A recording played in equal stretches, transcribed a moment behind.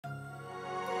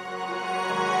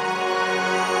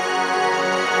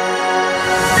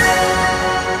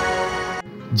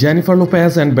Jennifer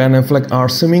Lopez and Ben Affleck are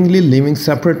seemingly living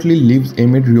separately lives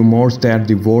amid rumors that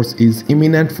divorce is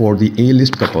imminent for the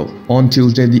A-list couple. On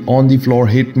Tuesday, the on-the-floor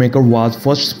hitmaker was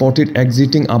first spotted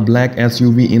exiting a black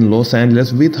SUV in Los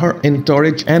Angeles with her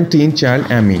entourage and teen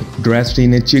child Emme. Dressed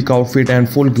in a chic outfit and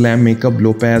full glam makeup,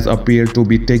 Lopez appeared to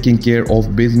be taking care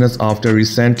of business after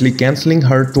recently cancelling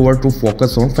her tour to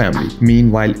focus on family.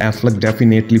 Meanwhile, Affleck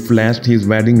definitely flashed his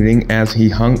wedding ring as he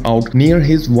hung out near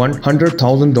his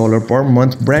 $100,000 per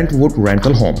month Brentwood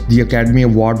rental home. The Academy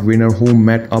Award winner, who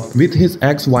met up with his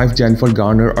ex-wife Jennifer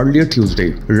Garner earlier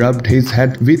Tuesday, rubbed his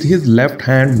head with his left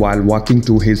hand while walking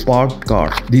to his parked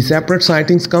car. The separate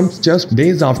sightings comes just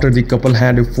days after the couple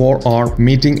had a 4-hour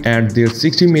meeting at their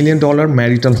 $60 million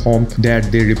marital home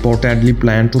that they reportedly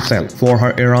planned to sell. For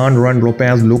her errand run,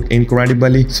 Lopez looked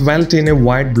incredibly svelte in a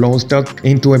white blouse tucked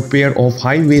into a pair of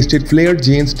high-waisted flared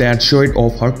jeans that showed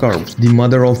off her curves. The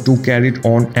mother of two carried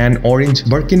on an orange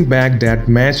Birkin bag that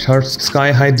matched her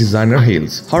sky-high designer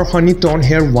heels. Her honey-tone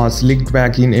hair was slicked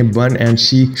back in a bun and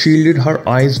she shielded her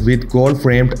eyes with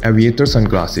gold-framed aviator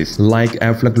sunglasses. Like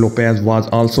Affleck, Lopez was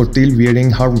also still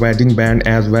wearing her wedding band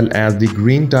as well as the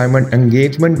green diamond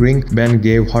engagement ring Ben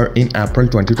gave her in April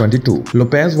 2022.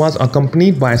 Lopez was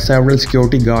accompanied by several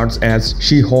security guards as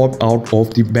she hopped out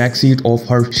of the backseat of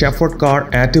her chauffeured car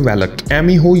at a valet.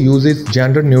 Emme, who uses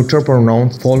gender-neutral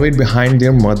pronouns, followed behind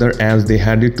their mother as they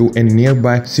headed to a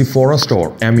nearby Sephora store.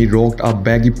 Emme rocked a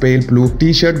baggy pale blue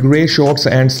t-shirt, grey shorts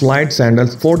and slide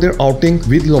sandals for their outing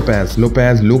with Lopez.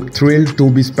 Lopez looked thrilled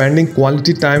to be spending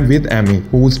quality time with Emme,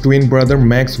 whose twin brother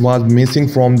Max was missing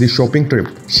from the shopping trip.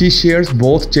 She shares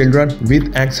both children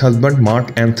with ex-husband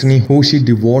Mark Anthony, who she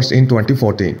divorced in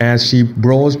 2014. As she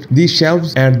browsed the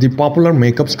shelves at the popular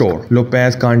makeup store,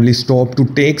 Lopez kindly stopped to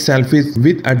take selfies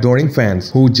with adoring fans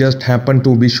who just happened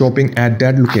to be shopping at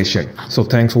that location. So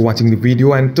thanks for watching the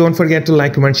video and don't forget to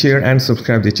like, comment, share and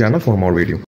subscribe the channel for more videos.